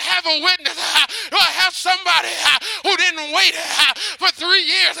 Do I have a witness? Do I have somebody who didn't wait for 3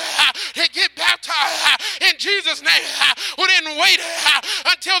 years to get baptized in Jesus' name? Who didn't wait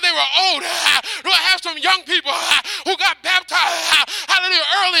until they were old? Do I have some young people who got baptized, hallelujah,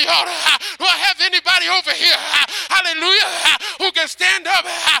 early on? Do Do I have anybody over here, hallelujah, who can stand up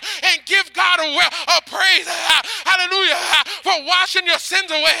and give God a praise, hallelujah, for washing your sins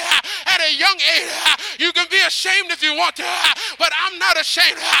away at a young age? You can be ashamed if you want to, but I'm not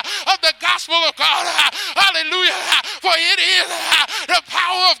ashamed of the gospel of God, hallelujah, for it is the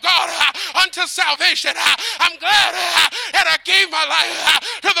power of God unto salvation. I'm glad that I gave my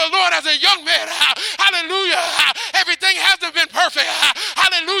life to the Lord as a young man, hallelujah. Everything hasn't been perfect,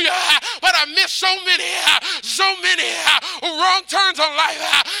 hallelujah, but I missed so many wrong turns on life,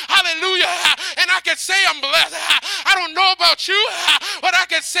 hallelujah, and I can say I'm blessed. I don't know about you, but I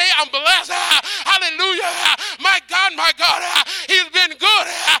can say I'm blessed, hallelujah. My God, he's been good,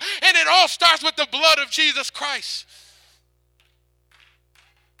 and it all starts with the blood of Jesus Christ.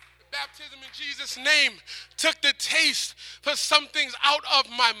 The baptism in Jesus' name took the taste for some things out of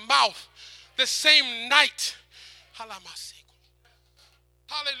my mouth the same night. Hallelujah.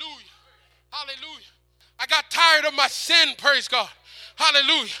 Hallelujah. I got tired of my sin, praise God.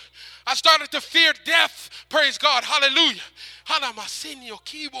 Hallelujah. I started to fear death, praise God. Hallelujah. Hallelujah.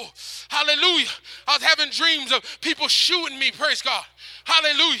 I was having dreams of people shooting me, praise God.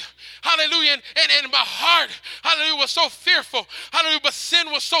 Hallelujah. Hallelujah. And my heart, hallelujah, was so fearful. Hallelujah. But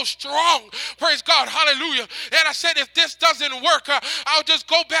sin was so strong. Praise God. Hallelujah. And I said, if this doesn't work, I'll just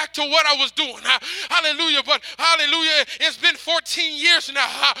go back to what I was doing. Hallelujah. But hallelujah, it's been 14 years now.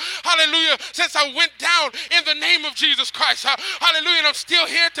 Hallelujah. Since I went down in the name of Jesus Christ. Hallelujah. And I'm still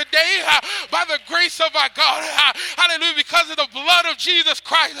here today by the grace of our God. Hallelujah. Because of the blood of Jesus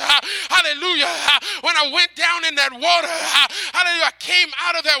Christ. Hallelujah. When I went down in that water, hallelujah, I came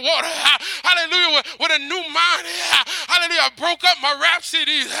out of that water. Hallelujah, with a new mind. Hallelujah, I broke up my rap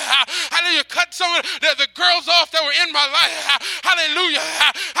CDs. Hallelujah, cut some of the girls off that were in my life. Hallelujah,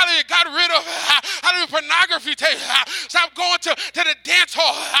 hallelujah, got rid of hallelujah, pornography tapes. Stop going to the dance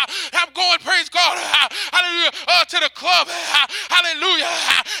hall. Stop going, praise God, hallelujah, to the club. Hallelujah,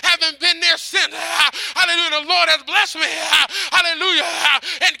 haven't been there since. Hallelujah, the Lord has blessed me. Hallelujah,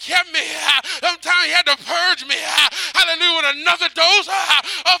 and kept me. Sometimes he had to purge me. Hallelujah, with another dose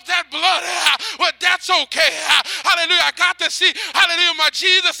of that blood, but that's okay. Hallelujah, I got to see, hallelujah, my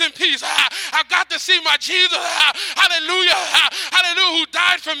Jesus in peace. I got to see my Jesus, hallelujah, hallelujah, who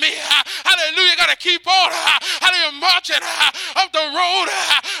died for me. Hallelujah, got to keep on, hallelujah, marching up the road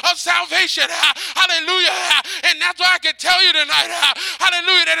of salvation. Hallelujah, and that's why I can tell you tonight,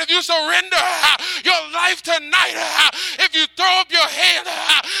 hallelujah, that if you surrender your life tonight, if you throw up your hand,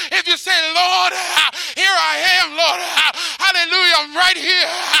 if you say, Lord, here I am, Lord, hallelujah, I'm right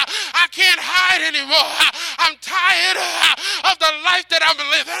here. I can't hide anymore. I'm tired of the life that I'm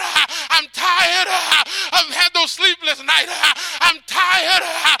living. I'm tired of having those sleepless nights. I'm tired,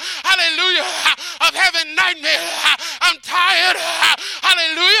 hallelujah, of having nightmares. I'm tired,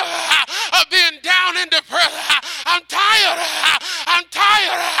 hallelujah, of being down and depressed. I'm tired. I'm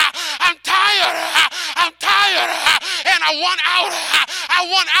tired. I'm tired. I'm tired. And I want out. I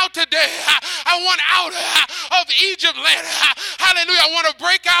want out today. I want out of Egypt land. Hallelujah. I want to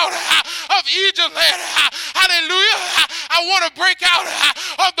break out of Egypt land. Hallelujah. I want to break out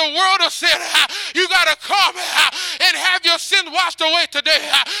of the world of sin. You got to come and have your sins washed away today.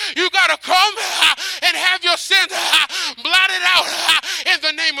 You got to come and have your sins blotted out in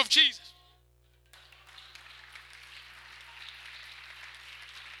the name of Jesus.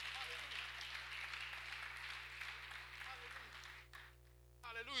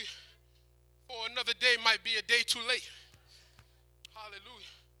 Hallelujah. For another day might be a day too late.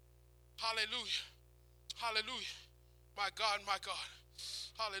 Hallelujah. Hallelujah. Hallelujah. My God, my God.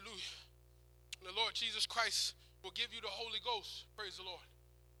 Hallelujah. The Lord Jesus Christ will give you the Holy Ghost. Praise the Lord.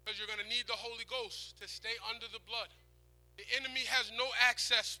 Because you're going to need the Holy Ghost to stay under the blood. The enemy has no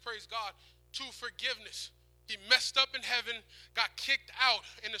access, praise God, to forgiveness. He messed up in heaven, got kicked out,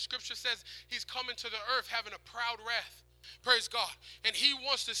 and the scripture says he's coming to the earth having a proud wrath. Praise God. And he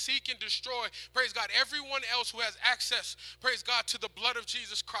wants to seek and destroy, praise God, everyone else who has access, praise God, to the blood of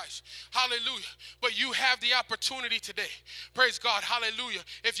Jesus Christ. Hallelujah. But you have the opportunity today. Praise God. Hallelujah.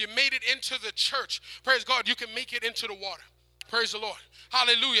 If you made it into the church, praise God, you can make it into the water. Praise the Lord.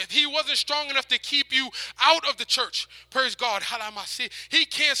 Hallelujah. If he wasn't strong enough to keep you out of the church, praise God. He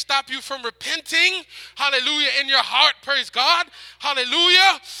can't stop you from repenting. Hallelujah. In your heart, praise God.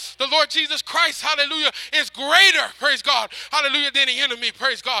 Hallelujah. The Lord Jesus Christ, hallelujah, is greater, praise God. Hallelujah, than the enemy,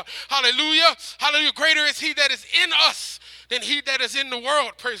 praise God. Hallelujah. Hallelujah. Greater is he that is in us than he that is in the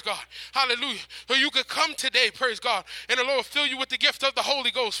world, praise God. Hallelujah. So you could come today, praise God, and the Lord will fill you with the gift of the Holy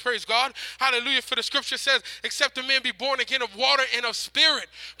Ghost, praise God. Hallelujah. For the scripture says, except a man be born again of water and of spirit,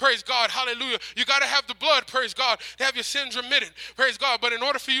 praise God. Hallelujah. You got to have the blood, praise God, to have your sins remitted, praise God. But in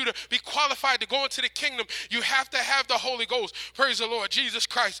order for you to be qualified to go into the kingdom, you have to have the Holy Ghost, praise the Lord Jesus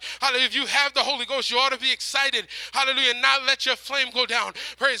Christ. Hallelujah. If you have the Holy Ghost, you ought to be excited, hallelujah, and not let your flame go down,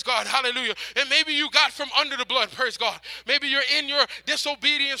 praise God. Hallelujah. And maybe you got from under the blood, praise God. Maybe you're in your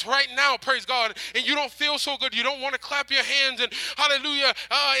disobedience right now, praise God, and you don't feel so good. You don't want to clap your hands and hallelujah,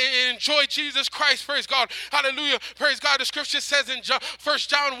 and enjoy Jesus Christ, praise God. Hallelujah, praise God. The scripture says in 1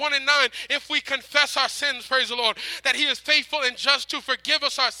 John 1 and 9, if we confess our sins, praise the Lord, that he is faithful and just to forgive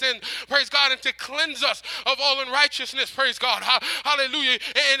us our sins, praise God, and to cleanse us of all unrighteousness, praise God. Hallelujah.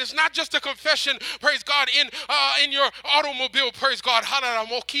 And it's not just a confession, praise God, in your automobile, praise God.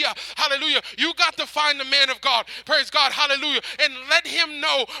 Hallelujah. You got to find the man of God, praise God. Hallelujah. And let him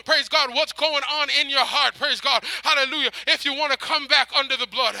know, praise God, what's going on in your heart, praise God. Hallelujah. If you want to come back under the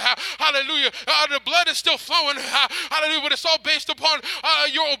blood, hallelujah. The blood is still flowing, hallelujah, but it's all based upon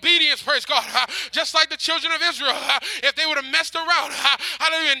your obedience, praise God. Just like the children of Israel, if they would have messed around,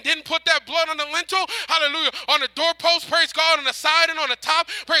 hallelujah, and didn't put that blood on the lintel, hallelujah, on the doorpost, praise God, on the side and on the top,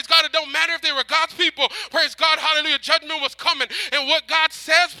 praise God. It don't matter if they were God's people, praise God, hallelujah. Judgment was coming, and what God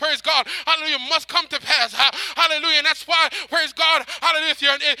says, praise God, hallelujah, must come to pass, hallelujah. And that's why, praise God, hallelujah,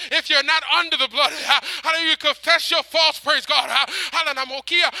 if you're not under the blood, hallelujah, confess your faults, praise God,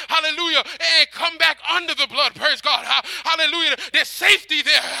 hallelujah, and come back under the blood, praise God, hallelujah. There's safety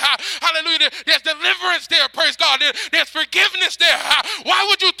there, hallelujah. There's deliverance there, praise God. There's forgiveness there. Why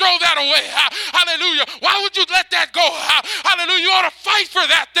would you throw that away? Hallelujah. Why would you let that go? Hallelujah. You ought to fight for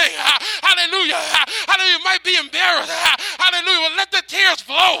that thing. Hallelujah. Hallelujah. You might be embarrassed. Hallelujah. Well, let the tears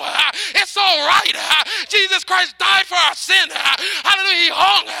flow. It's all right. Jesus Christ died for our sin. Hallelujah. He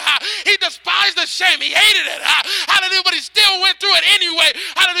hung. He despised the shame. He hated it. Hallelujah. But he still went through it anyway.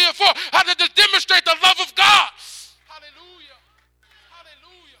 Hallelujah. To demonstrate the love of God. Hallelujah.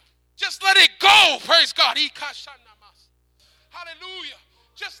 Hallelujah. Just let it go. Praise God. Hallelujah.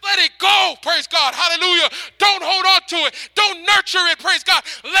 Just let it go. Praise God. Hallelujah. Don't hold on to it. Don't nurture it. Praise God.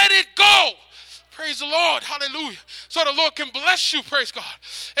 Let it go. Praise the Lord. Hallelujah. So the Lord can bless you, praise God,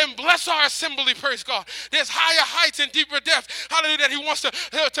 and bless our assembly, praise God. There's higher heights and deeper depths, hallelujah, that he wants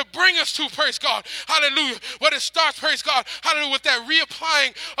to bring us to, praise God. Hallelujah. But it starts, praise God, hallelujah, with that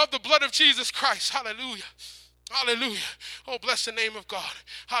reapplying of the blood of Jesus Christ. Hallelujah. Hallelujah. Oh, bless the name of God.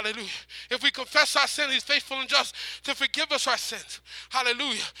 Hallelujah. If we confess our sins, he's faithful and just to forgive us our sins.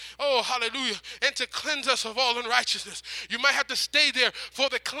 Hallelujah. Oh, hallelujah. And to cleanse us of all unrighteousness. You might have to stay there for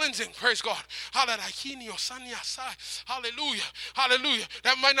the cleansing. Praise God. Hallelujah. Hallelujah.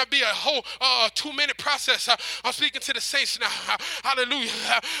 That might not be a whole 2-minute process. I'm speaking to the saints now. Hallelujah.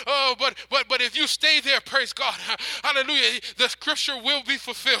 But if you stay there, praise God. Hallelujah. The scripture will be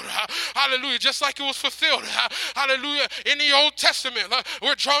fulfilled. Hallelujah. Just like it was fulfilled. Hallelujah. In the Old Testament,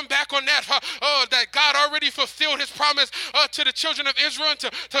 we're drawn back on that, that God already fulfilled his promise to the children of Israel and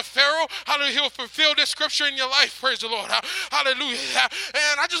to Pharaoh. Hallelujah. He'll fulfill this scripture in your life. Praise the Lord. Hallelujah.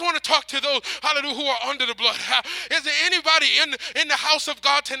 And I just want to talk to those, hallelujah, who are under the blood. Is there anybody in the house of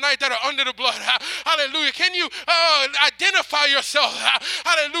God tonight that are under the blood? Hallelujah. Can you identify yourself?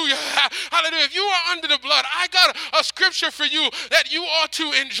 Hallelujah. Hallelujah. If you are under the blood, I got a scripture for you that you ought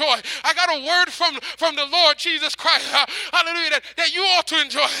to enjoy. I got a word from the Lord Jesus Christ, hallelujah, that you ought to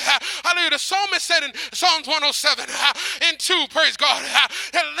enjoy. Hallelujah. The psalmist said in Psalms 107 and 2, praise God,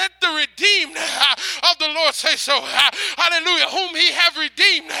 and let the redeemed of the Lord say so. Hallelujah. Whom he have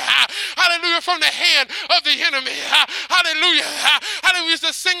redeemed, hallelujah, from the hand of the enemy. Hallelujah. Hallelujah. We used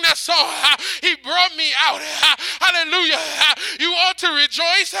to sing that song. He brought me out. Hallelujah. You ought to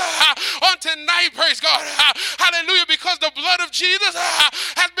rejoice on tonight, praise God. Hallelujah, because the blood of Jesus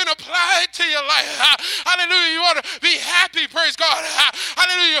has been applied to your life. Hallelujah. You ought to be happy, praise God.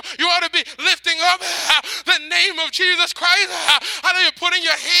 Hallelujah. You ought to be lifting up the name of Jesus Christ. Hallelujah. Putting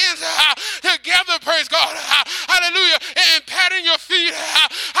your hands together, praise God. Hallelujah. And patting your feet.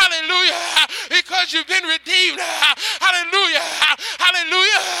 Hallelujah. Because you've been redeemed. Hallelujah.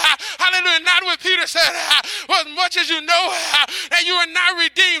 Hallelujah. Hallelujah. Not what Peter said. Well, as much as you know that you are not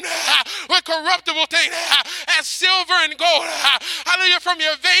redeemed with corruptible things as silver and gold. Hallelujah. From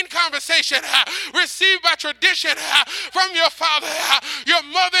your vain conversation received by tradition from your father. Your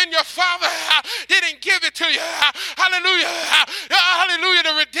mother and your father didn't give it to you. Hallelujah. Hallelujah.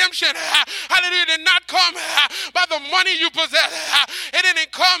 The redemption, hallelujah, did not come by the money you possess. It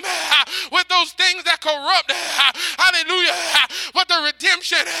didn't come with those things that corrupt. Hallelujah. but the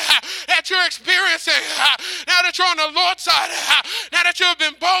redemption that you're experiencing now that you're on the Lord's side, now that you have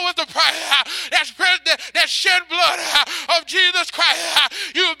been bought with the price, that shed blood of Jesus Christ.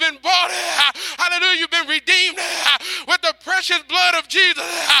 You have been bought, hallelujah, you've been redeemed with the precious blood of Jesus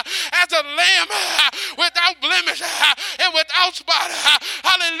as a lamb without blemish and without spot.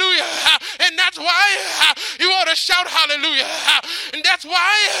 Hallelujah. And that's why you ought to shout hallelujah. And that's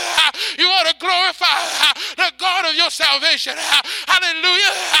why you ought to glorify the God of your salvation.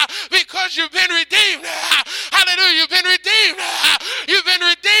 Hallelujah. Because you've been redeemed. Hallelujah. You've been redeemed. You've been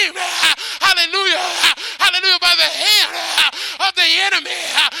redeemed. Hallelujah. Hallelujah. By the hand of the enemy.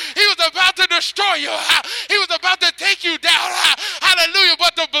 He was about to destroy you. He was about to take you down. Hallelujah.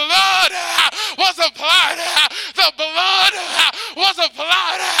 But the blood was applied. The blood was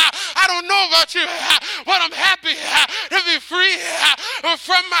applied. I don't know about you, but I'm happy to be free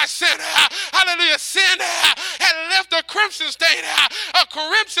from my sin. Hallelujah. Sin had left a crimson stain, a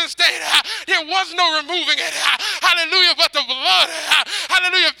crimson stain. There was no removing it. Hallelujah. But the blood,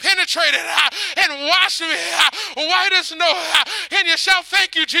 hallelujah, penetrated and washed me white as snow. Can you shout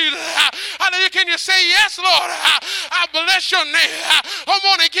thank you, Jesus? Hallelujah. Can you say yes, Lord? I bless your name. Come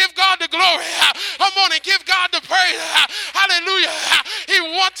on and give God the glory. Come on and give God the praise. Hallelujah. He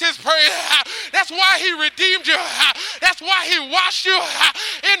wants his praise. That's why he redeemed you. That's why he washed you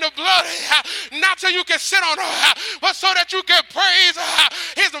in the blood. Not so you can sit on her, but so that you can praise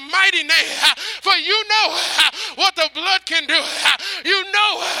his mighty name. For you know what the blood can do. You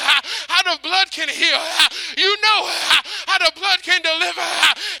know how the blood can heal. You know how the blood can deliver.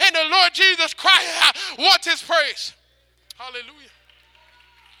 And the Lord Jesus Christ wants his praise. Hallelujah.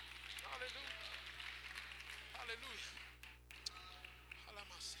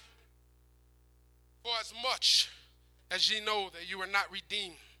 For as much as ye know that you are not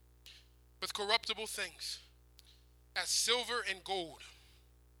redeemed with corruptible things, as silver and gold,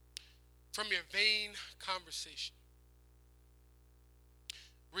 from your vain conversation,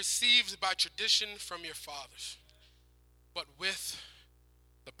 received by tradition from your fathers, but with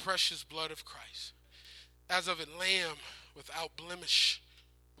the precious blood of Christ, as of a lamb without blemish,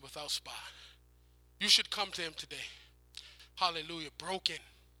 without spot. You should come to him today. Hallelujah. Broken.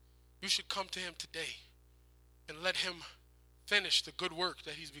 You should come to him today and let him finish the good work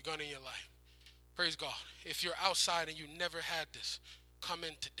that he's begun in your life. Praise God. If you're outside and you never had this, come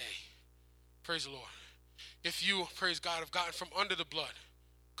in today. Praise the Lord. If you, praise God, have gotten from under the blood,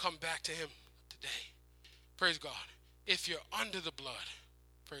 come back to him today. Praise God. If you're under the blood,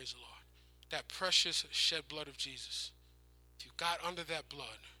 praise the Lord, that precious shed blood of Jesus, if you got under that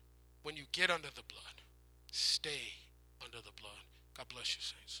blood, when you get under the blood, stay under the blood. God bless you,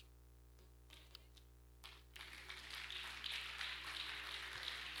 saints.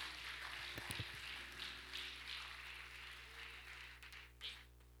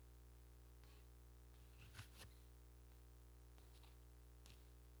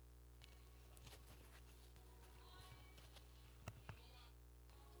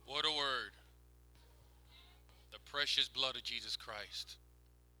 What a word. The precious blood of Jesus Christ.